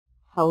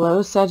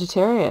Hello,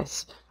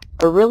 Sagittarius.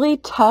 A really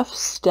tough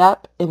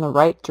step in the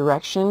right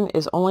direction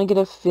is only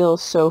going to feel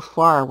so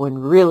far when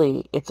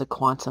really it's a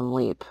quantum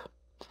leap.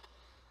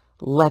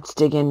 Let's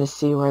dig in to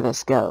see where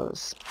this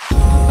goes.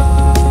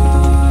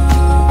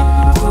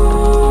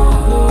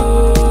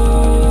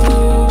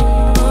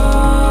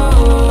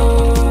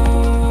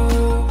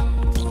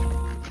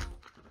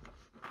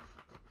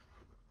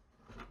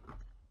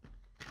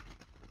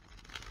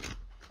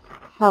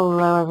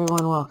 Hello,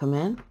 everyone. Welcome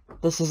in.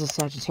 This is a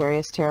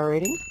Sagittarius tarot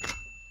reading.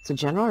 It's a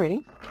general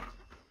reading,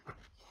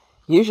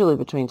 usually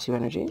between two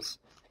energies,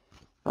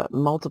 but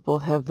multiple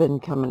have been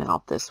coming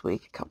out this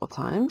week a couple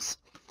times.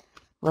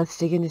 Let's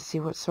dig in to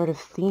see what sort of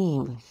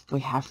theme we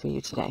have for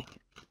you today.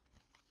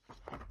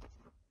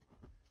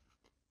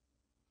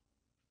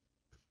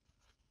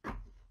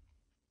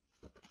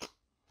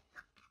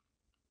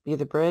 Be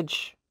the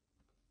Bridge.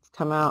 It's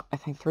come out, I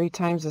think, 3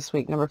 times this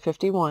week. Number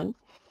 51.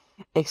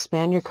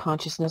 Expand your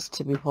consciousness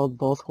to behold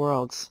both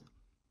worlds,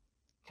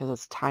 because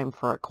it's time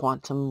for a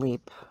quantum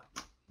leap.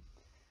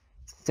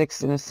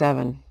 6 and a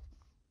 7.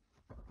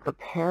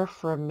 Prepare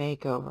for a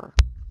makeover.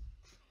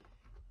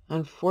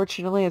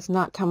 Unfortunately, it's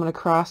not coming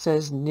across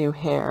as new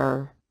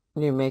hair,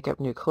 new makeup,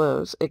 new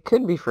clothes. It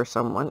could be for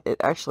someone. It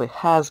actually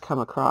has come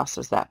across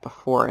as that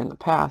before in the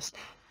past,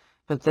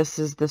 but this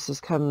is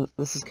coming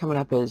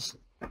up as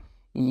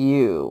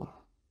you,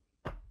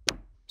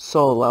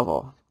 soul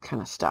level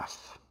kind of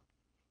stuff,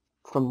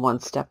 from one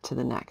step to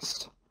the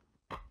next.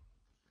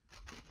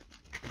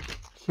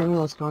 Show me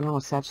what's going on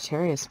with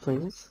Sagittarius,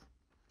 please.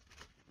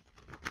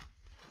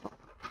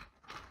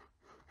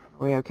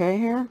 Are we okay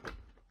here?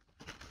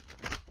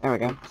 There we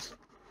go.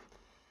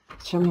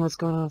 Show me what's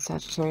going on with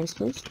Sagittarius,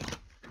 please.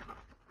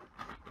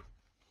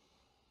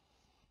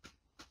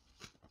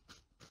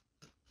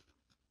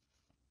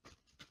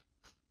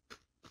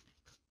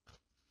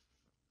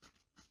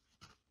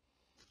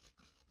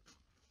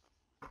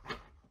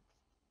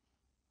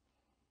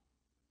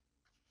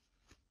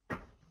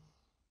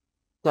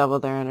 Devil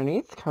there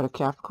underneath, card of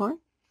Capricorn.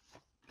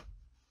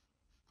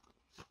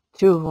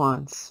 2 of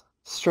Wands,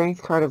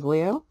 Strength, card of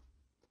Leo.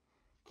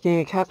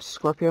 King of Cups,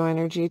 Scorpio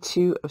energy,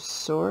 2 of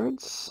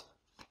Swords.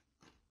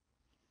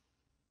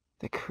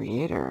 The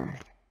Creator.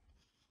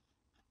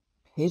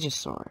 Page of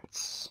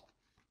Swords.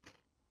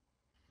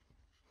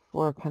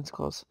 4 of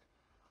Pentacles.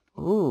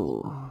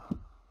 Ooh.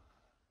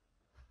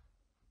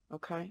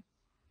 Okay.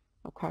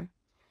 Okay.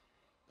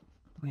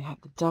 We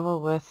have the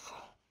Devil with...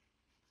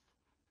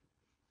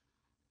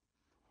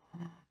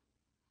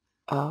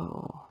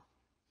 Oh.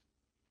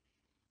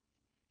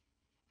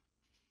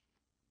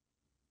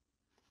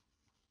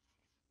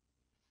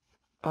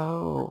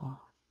 Oh.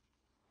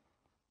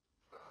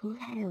 Who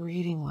had a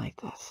reading like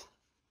this?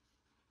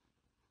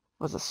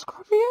 Was it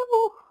Scorpio?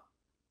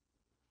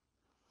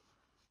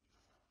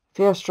 If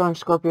you have strong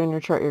Scorpio in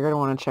your chart, you're going to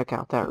want to check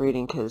out that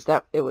reading, because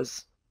it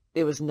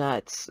was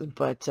nuts.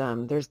 But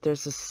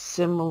there's a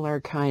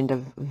similar kind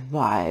of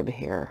vibe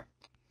here.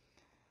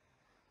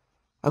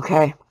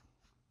 Okay.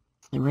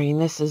 I'm reading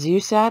this as you,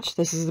 Sag.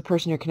 This is the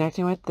person you're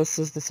connecting with. This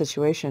is the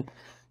situation.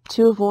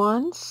 2 of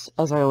Wands,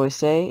 as I always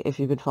say, if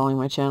you've been following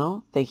my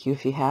channel, thank you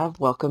if you have.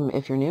 Welcome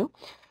if you're new.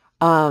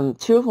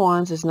 2 of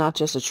Wands is not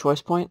just a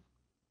choice point.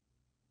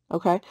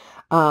 Okay.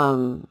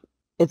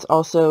 It's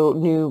also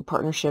new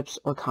partnerships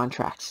or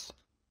contracts.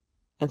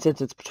 And since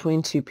it's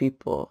between 2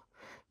 people,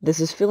 this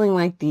is feeling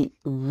like the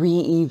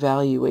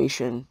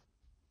re-evaluation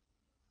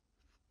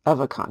of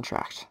a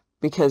contract,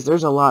 because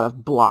there's a lot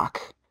of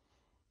block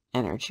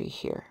energy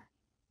here.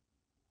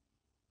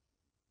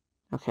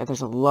 Okay,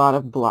 there's a lot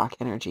of block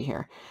energy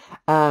here.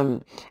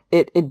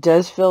 It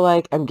does feel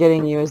like I'm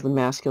getting you as the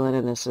masculine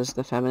and this is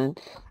the feminine.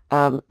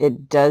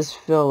 It does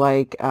feel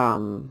like,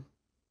 how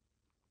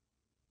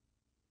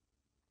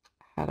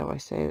do I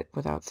say it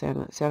without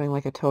sounding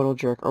like a total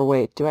jerk? Or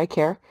wait, do I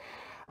care?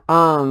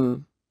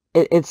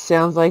 It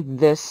sounds like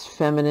this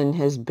feminine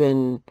has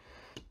been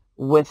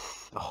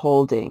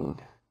withholding.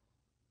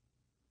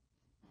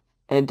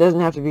 And it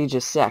doesn't have to be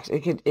just sex. It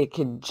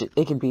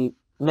could be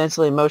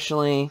mentally,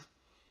 emotionally,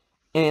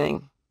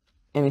 anything.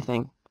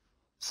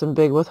 Some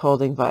big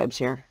withholding vibes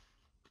here.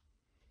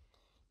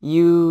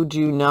 You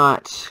do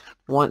not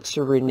want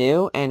to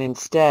renew, and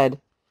instead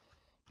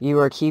you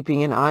are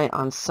keeping an eye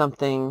on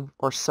something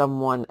or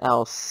someone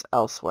else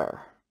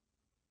elsewhere.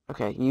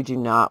 Okay, you do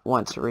not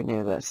want to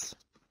renew this.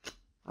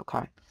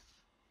 Okay.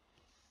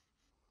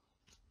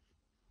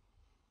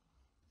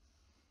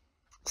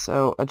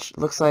 So it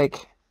looks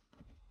like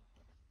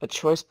a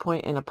choice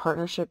point in a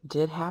partnership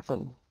did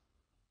happen.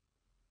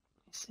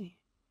 Let's see.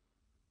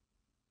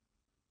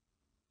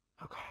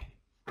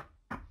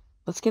 Okay.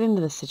 Let's get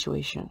into the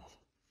situation.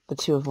 The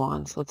 2 of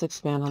Wands. Let's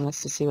expand on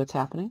this to see what's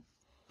happening.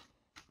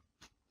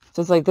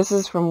 So it's like this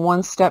is from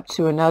one step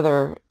to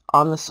another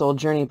on the soul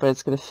journey, but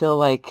it's going to feel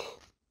like,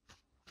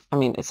 I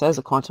mean, it says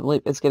a quantum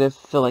leap. It's going to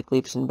feel like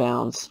leaps and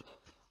bounds.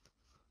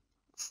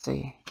 Let's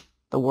see.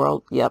 The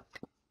World. Yep.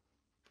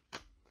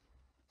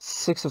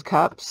 6 of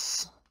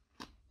Cups.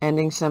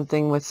 Ending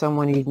something with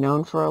someone you've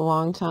known for a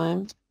long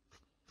time.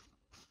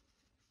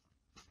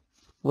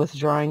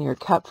 withdrawing your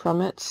cup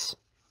from it.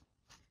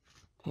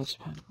 Page of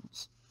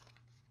Pentacles.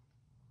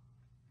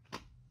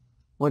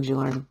 What'd you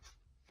learn?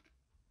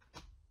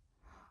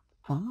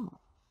 Oh.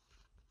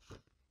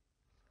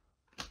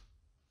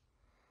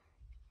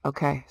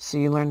 Okay, so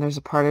you learned there's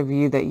a part of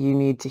you that you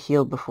need to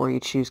heal before you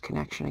choose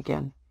connection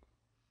again.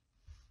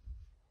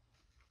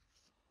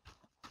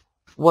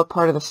 What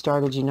part of the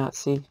star did you not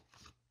see?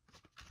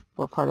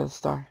 What part of the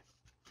star?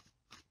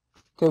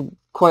 Could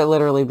quite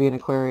literally be an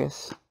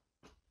Aquarius.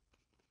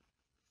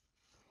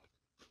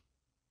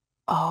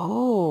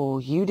 Oh,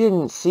 you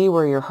didn't see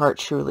where your heart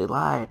truly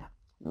lied.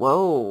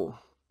 Whoa.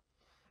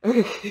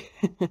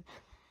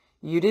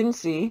 You didn't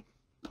see,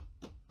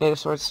 Eight of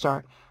Swords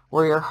star,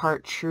 where your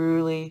heart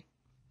truly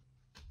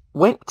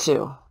went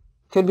to.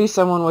 Could be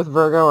someone with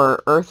Virgo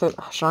or Earth,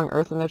 strong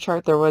Earth in their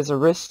chart. There was a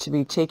risk to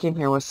be taken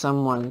here with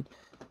someone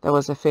that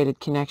was a fated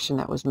connection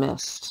that was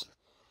missed,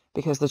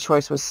 because the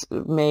choice was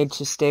made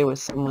to stay with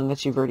someone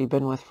that you've already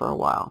been with for a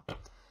while.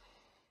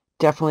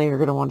 Definitely you're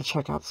going to want to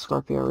check out the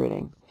Scorpio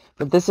reading.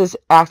 But this is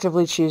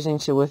actively choosing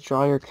to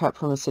withdraw your cup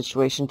from a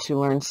situation to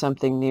learn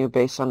something new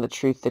based on the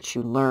truth that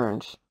you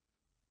learned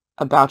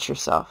about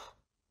yourself,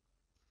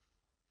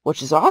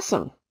 which is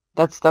awesome.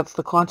 That's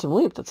the quantum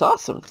leap. That's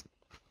awesome.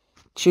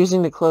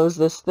 Choosing to close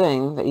this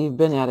thing that you've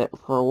been at it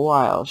for a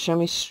while. Show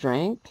me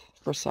strength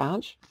for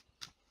Sag.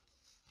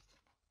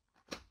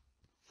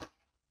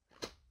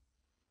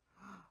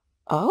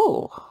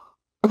 Oh.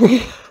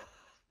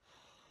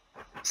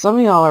 Some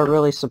of y'all are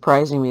really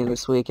surprising me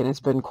this week, and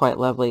it's been quite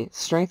lovely.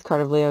 Strength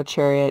card of Leo,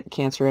 Chariot,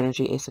 Cancer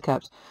energy, Ace of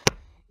Cups.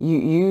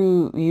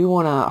 You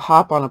want to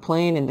hop on a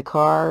plane, in the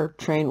car,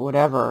 train,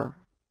 whatever,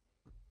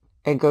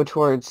 and go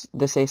towards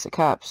this Ace of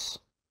Cups.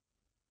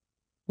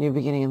 New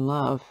beginning in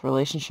love,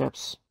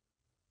 relationships.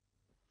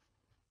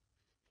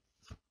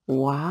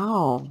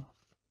 Wow.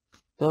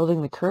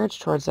 Building the courage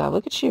towards that.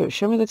 Look at you.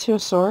 Show me the Two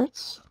of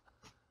Swords.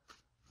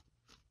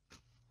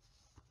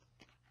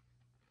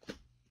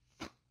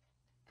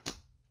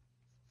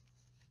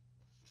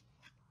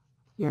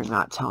 You're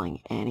not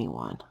telling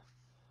anyone.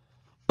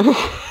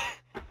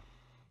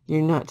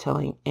 You're not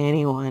telling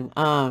anyone.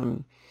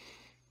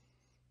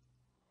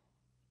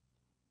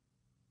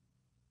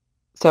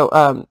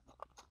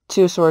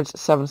 Two of Swords,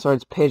 Seven of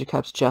Swords, Page of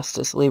Cups,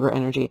 Justice, Libra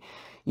energy.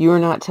 You are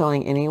not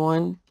telling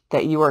anyone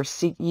that you are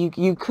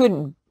you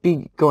couldn't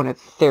be going to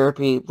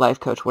therapy,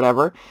 life coach,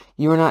 whatever.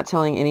 You are not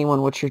telling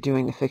anyone what you're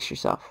doing to fix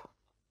yourself.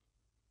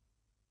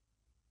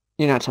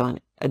 You're not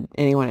telling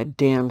anyone a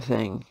damn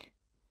thing.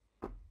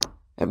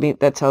 I mean,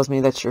 that tells me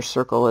that your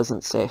circle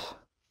isn't safe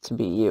to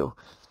be you.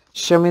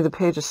 Show me the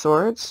Page of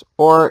Swords,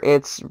 or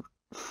it's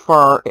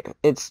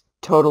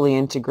totally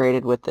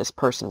integrated with this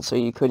person, so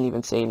you couldn't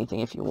even say anything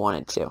if you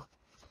wanted to.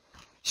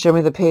 Show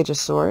me the Page of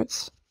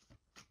Swords.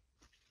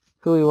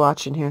 Who are we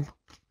watching here?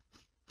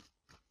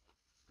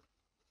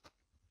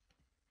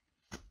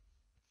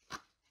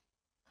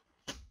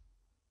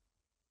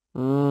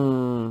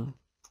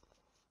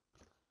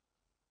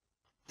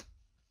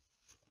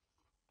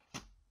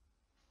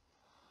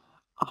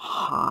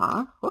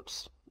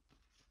 Whoops.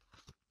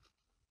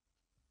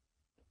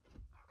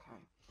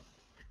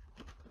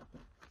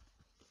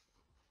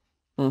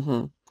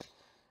 Okay.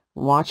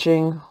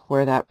 Watching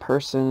where that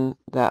person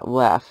that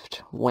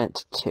left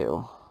went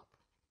to.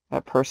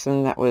 That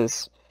person that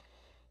was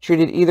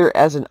treated either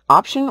as an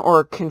option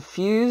or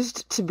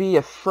confused to be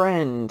a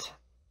friend.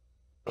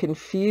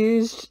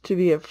 Confused to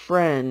be a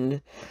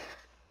friend,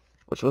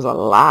 which was a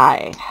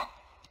lie.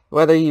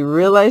 Whether you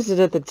realized it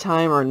at the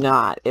time or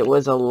not, it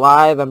was a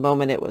lie the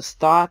moment it was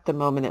thought, the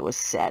moment it was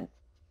said.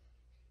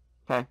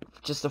 Okay?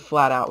 Just a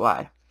flat out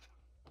lie.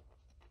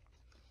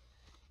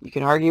 You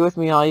can argue with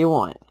me all you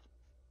want.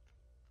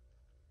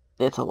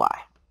 It's a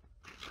lie.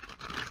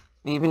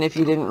 Even if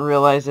you didn't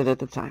realize it at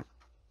the time.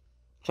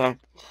 Okay?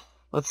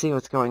 Let's see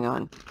what's going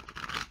on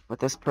with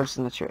this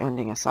person that you're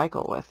ending a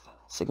cycle with.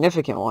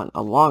 Significant one,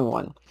 a long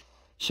one.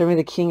 Show me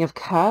the King of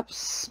Cups,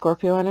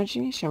 Scorpio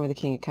energy. Show me the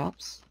King of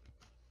Cups.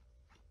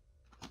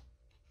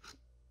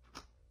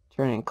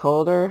 Turning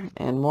colder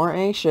and more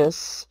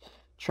anxious.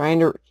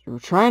 Trying to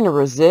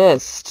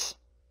resist.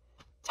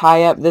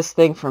 Tie up this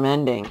thing from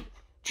ending.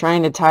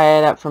 Trying to tie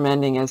it up from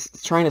ending is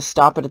trying to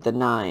stop it at the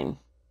 9.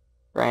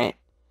 Right?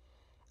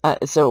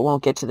 So it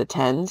won't get to the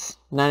 10s.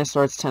 9 of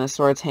Swords, 10 of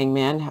Swords,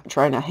 Hangman.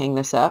 Trying to hang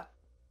this up.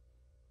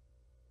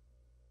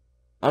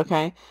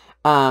 Okay.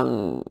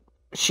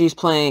 She's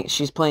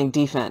playing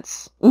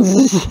defense.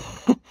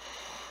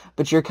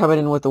 But you're coming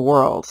in with the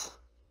world.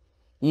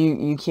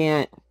 You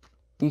can't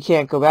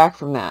go back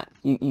from that.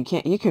 You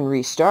can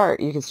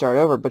restart. You can start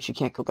over, but you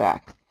can't go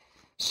back.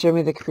 Show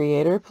me the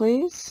Creator,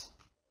 please.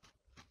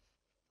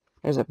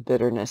 There's a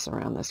bitterness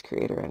around this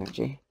Creator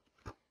energy.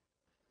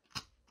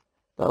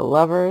 The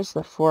Lovers,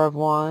 the Four of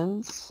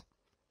Wands,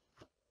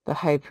 the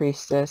High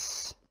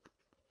Priestess,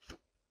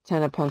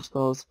 Ten of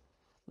Pentacles.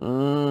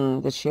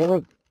 Did she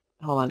ever...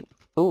 Hold on.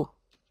 Ooh.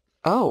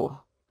 Oh.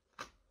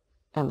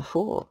 And the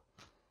Fool.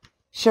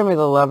 Show me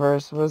the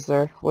Lovers. Was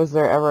there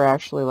ever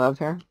actually love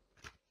here?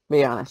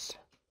 Be honest.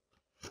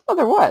 Oh,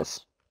 there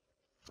was.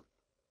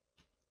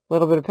 a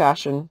little bit of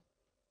passion,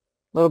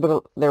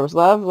 there was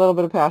love, a little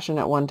bit of passion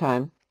at one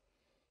time.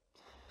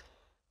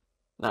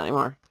 Not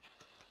anymore.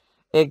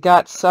 It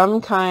got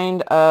some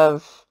kind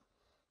of,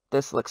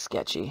 this looks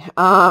sketchy.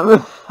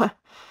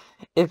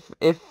 If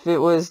it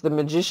was the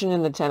Magician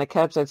and the Ten of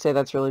Cups, I'd say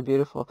that's really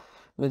beautiful.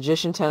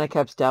 Magician, Ten of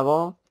Cups,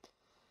 Devil.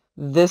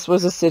 This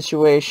was a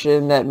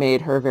situation that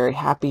made her very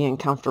happy and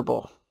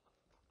comfortable.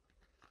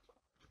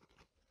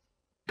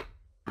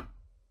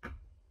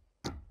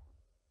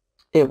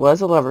 It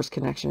was a lover's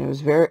connection. It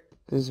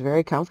was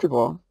very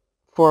comfortable.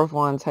 Four of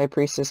Wands, High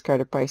Priestess, card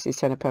of Pisces,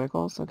 Ten of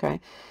Pentacles. Okay,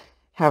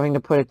 having to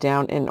put it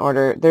down in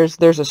order.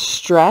 There's a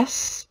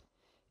stress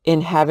in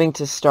having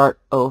to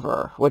start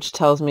over, which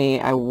tells me,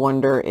 I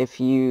wonder if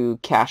you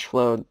cash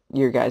flowed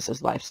your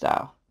guys'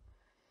 lifestyle.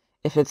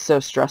 If it's so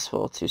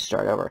stressful to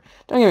start over.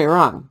 Don't get me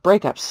wrong,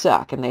 breakups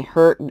suck and they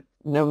hurt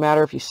no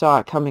matter if you saw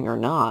it coming or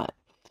not.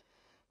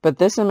 But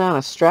this amount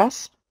of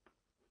stress,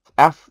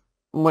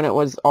 when it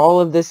was all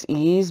of this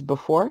ease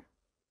before,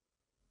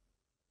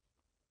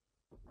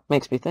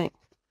 makes me think.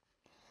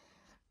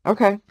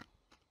 Okay,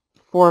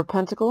 Four of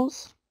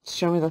Pentacles.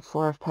 Show me the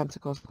Four of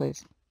Pentacles,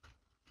 please.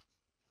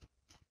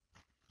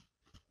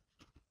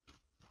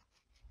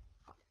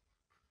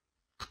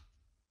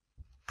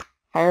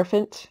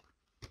 Hierophant.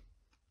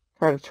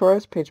 Card of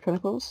Taurus, Page of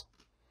Pentacles.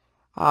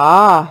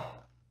 Ah.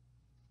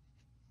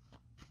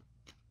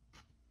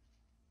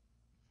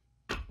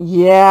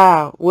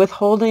 Yeah,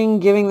 withholding,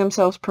 giving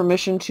themselves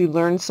permission to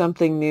learn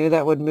something new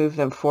that would move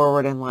them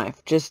forward in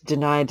life. Just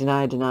deny,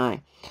 deny,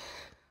 deny.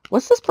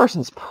 What's this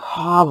person's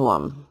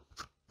problem?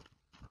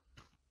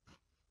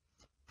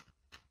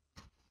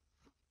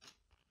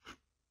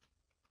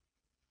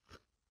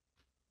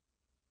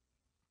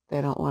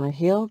 They don't want to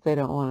heal. They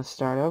don't want to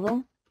start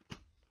over.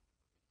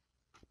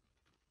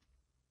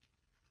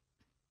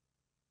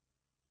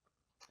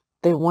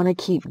 They want to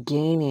keep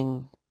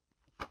gaining.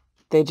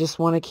 They just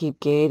want to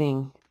keep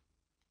gaining.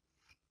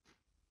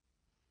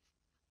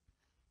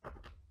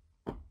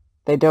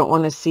 They don't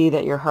want to see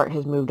that your heart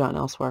has moved on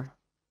elsewhere.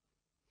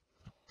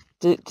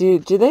 Do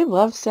they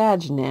love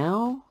Sag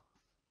now?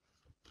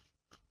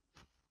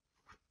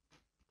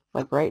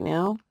 Like right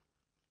now?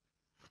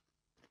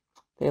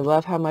 They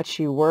love how much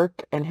you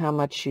work and how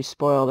much you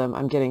spoil them.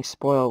 I'm getting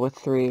spoiled with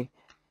Three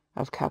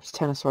of Cups,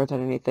 Ten of Swords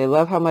underneath. They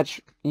love how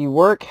much you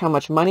work, how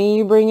much money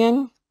you bring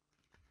in.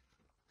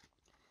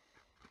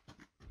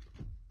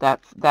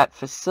 That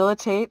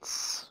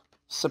facilitates,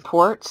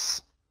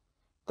 supports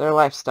their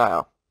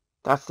lifestyle.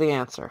 That's the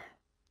answer.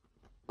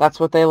 That's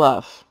what they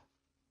love.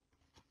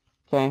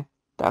 Okay?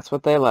 That's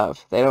what they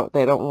love. They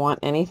don't want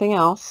anything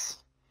else.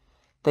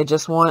 They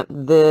just want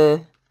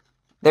their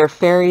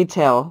fairy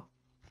tale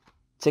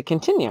to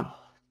continue.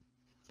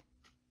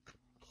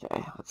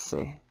 Okay, let's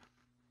see.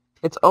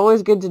 It's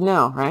always good to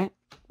know, right?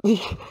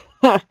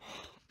 It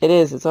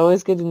is. It's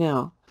always good to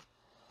know.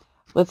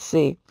 Let's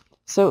see.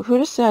 So who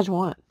does Sag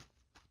want?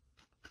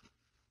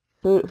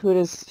 Who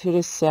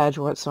does Sag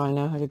want, so I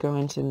know who to go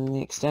into in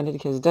the extended,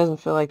 because it doesn't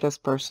feel like this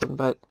person,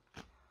 but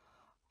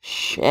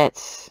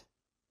shit.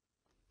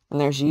 And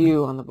there's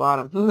you on the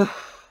bottom.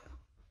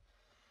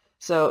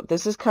 So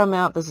this has come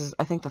out, this is,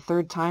 I think, the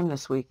third time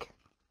this week.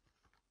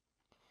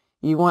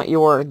 You want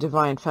your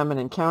divine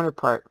feminine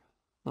counterpart,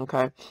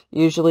 okay?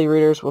 Usually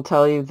readers will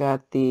tell you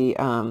that the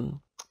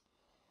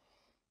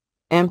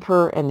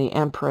Emperor and the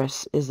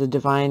Empress is the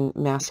divine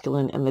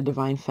masculine and the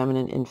divine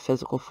feminine in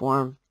physical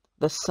form.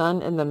 The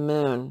sun and the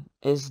moon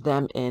is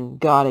them in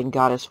God and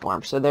goddess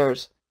form. So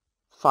there's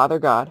Father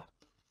God,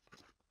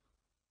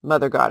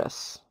 Mother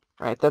Goddess,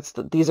 right?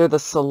 These are the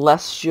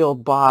celestial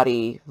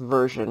body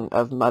version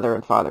of Mother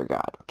and Father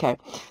God, okay?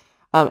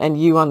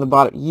 And you on the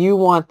bottom, you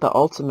want the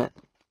ultimate.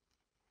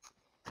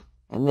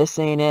 And this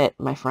ain't it,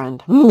 my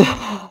friend.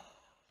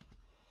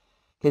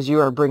 Because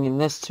you are bringing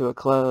this to a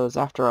close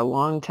after a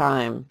long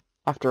time.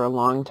 After a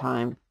long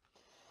time.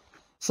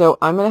 So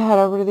I'm going to head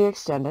over to the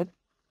extended.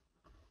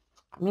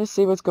 I'm going to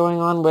see what's going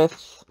on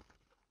with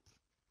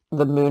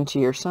the moon to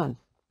your sun.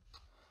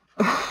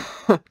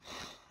 I'm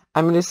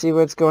going to see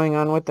what's going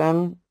on with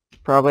them.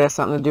 Probably has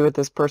something to do with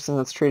this person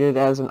that's treated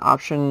as an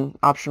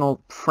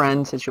optional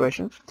friend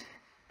situation.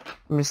 I'm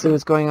going to see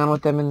what's going on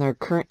with them in their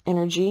current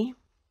energy,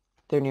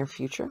 their near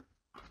future,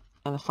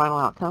 and the final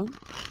outcome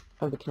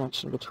of the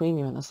connection between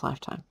you in this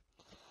lifetime.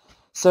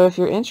 So if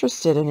you're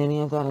interested in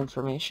any of that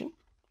information,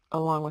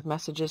 along with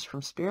messages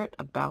from Spirit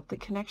about the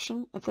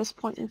connection at this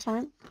point in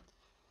time,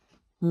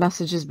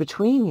 messages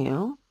between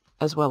you,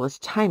 as well as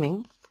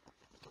timing,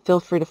 feel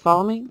free to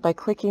follow me by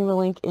clicking the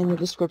link in the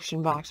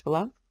description box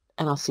below,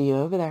 and I'll see you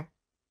over there.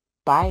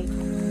 Bye.